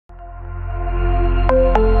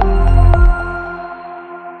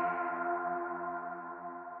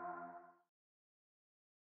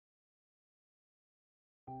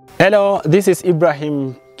Hello, this is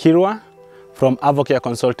Ibrahim Kirwa from Avocare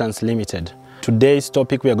Consultants Limited. Today's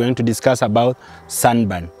topic we are going to discuss about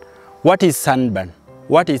sunburn. What is sunburn?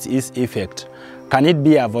 What is its effect? Can it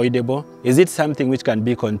be avoidable? Is it something which can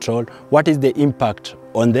be controlled? What is the impact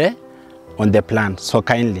on the plant? So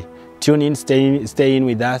kindly tune in, stay in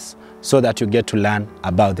with us so that you get to learn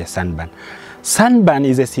about the sunburn. Sunburn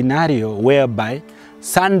is a scenario whereby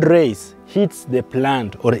sun rays hits the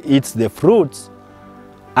plant or hits the fruits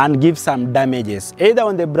and give some damages, either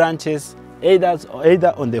on the branches,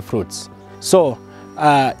 either on the fruits. So,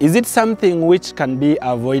 is it something which can be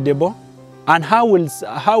avoidable? And how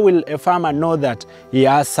will a farmer know that he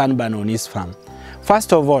has sunburn on his farm?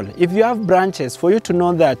 First of all, if you have branches, for you to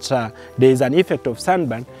know that there is an effect of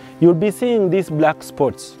sunburn, you'll be seeing these black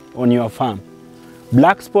spots on your farm,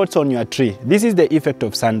 black spots on your tree. This is the effect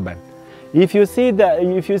of sunburn. If you see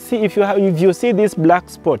these black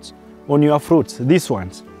spots on your fruits, these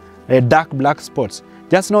ones, dark black spots,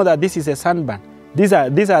 just know that this is a sunburn. These are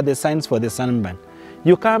the signs for the sunburn.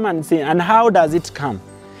 You come and see, and how does it come?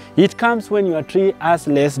 It comes when your tree has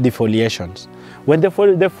less defoliations. When the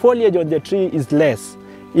foliage on the tree is less,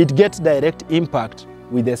 it gets direct impact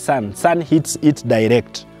with the sun. Sun hits it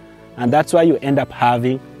direct, and that's why you end up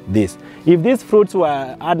having this. If these fruits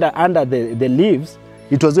were under the leaves,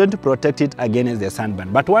 it was going to protect it against the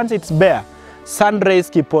sunburn. But once it's bare, sun rays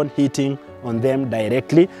keep on hitting on them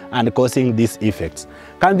directly and causing these effects.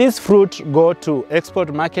 Can this fruit go to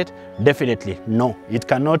export market? Definitely no, it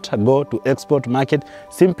cannot go to export market.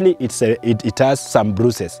 Simply it has some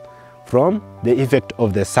bruises from the effect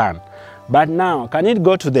of the sun. But now, can it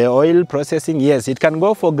go to the oil processing? Yes, it can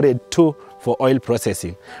go for grade 2 for oil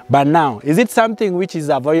processing. But now, is it something which is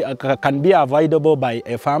can be avoidable by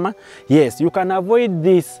a farmer? Yes, you can avoid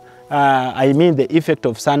this, the effect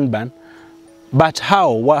of sunburn. But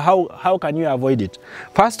how can you avoid it?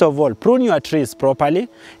 First of all, prune your trees properly,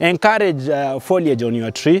 encourage foliage on your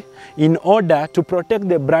tree in order to protect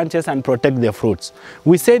the branches and protect the fruits.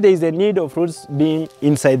 We say there is a need of fruits being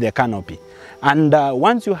inside the canopy. And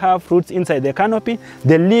once you have fruits inside the canopy,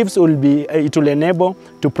 the leaves will will enable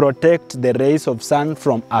to protect the rays of sun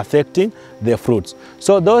from affecting the fruits.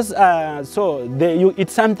 So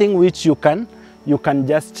it's something which you can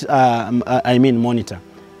just monitor.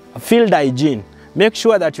 Field hygiene. Make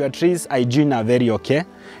sure that your trees' hygiene are very okay,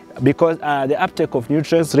 because the uptake of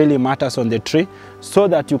nutrients really matters on the tree, so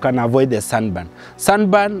that you can avoid the sunburn.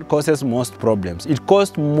 Sunburn causes most problems. It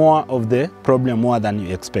causes more of the problem more than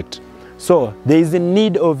you expect. So there is a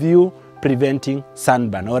need of you preventing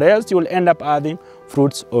sunburn, or else you will end up having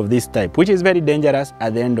fruits of this type, which is very dangerous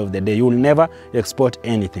at the end of the day. You will never export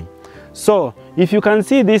anything. So if you can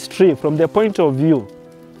see this tree from the point of view,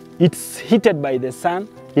 it's heated by the sun,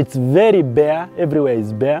 it's very bare, everywhere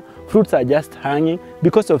is bare, fruits are just hanging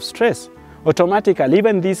because of stress. Automatically,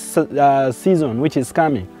 even this season which is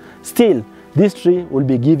coming, still this tree will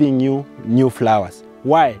be giving you new flowers.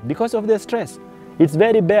 Why? Because of the stress. It's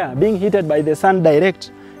very bare, being heated by the sun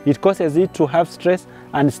direct, it causes it to have stress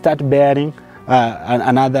and start bearing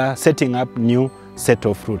setting up new set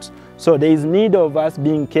of fruits. So there is need of us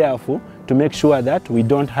being careful to make sure that we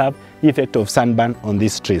don't have effect of sunburn on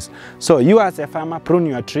these trees. So you as a farmer, prune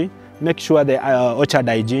your tree, make sure the orchard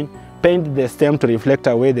hygiene, paint the stem to reflect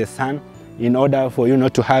away the sun in order for you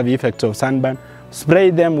not to have effect of sunburn. Spray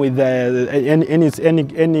them with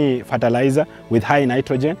any fertilizer with high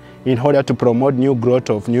nitrogen in order to promote new growth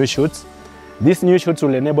of new shoots. These new shoots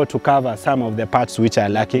will enable to cover some of the parts which are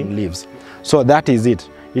lacking leaves. So that is it.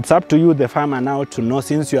 It's up to you, the farmer, now to know,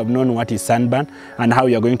 since you have known what is sunburn and how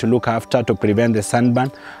you are going to look after to prevent the sunburn,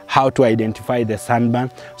 how to identify the sunburn.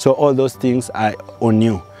 So all those things are on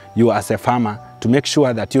you as a farmer, to make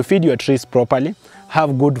sure that you feed your trees properly,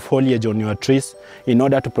 have good foliage on your trees in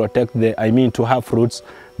order to protect to have fruits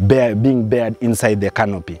being bared inside the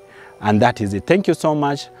canopy. And that is it. Thank you so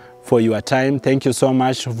much for your time. Thank you so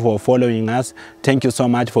much for following us. Thank you so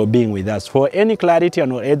much for being with us. For any clarity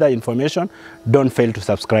and or other information, don't fail to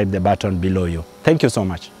subscribe the button below you. Thank you so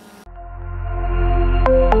much.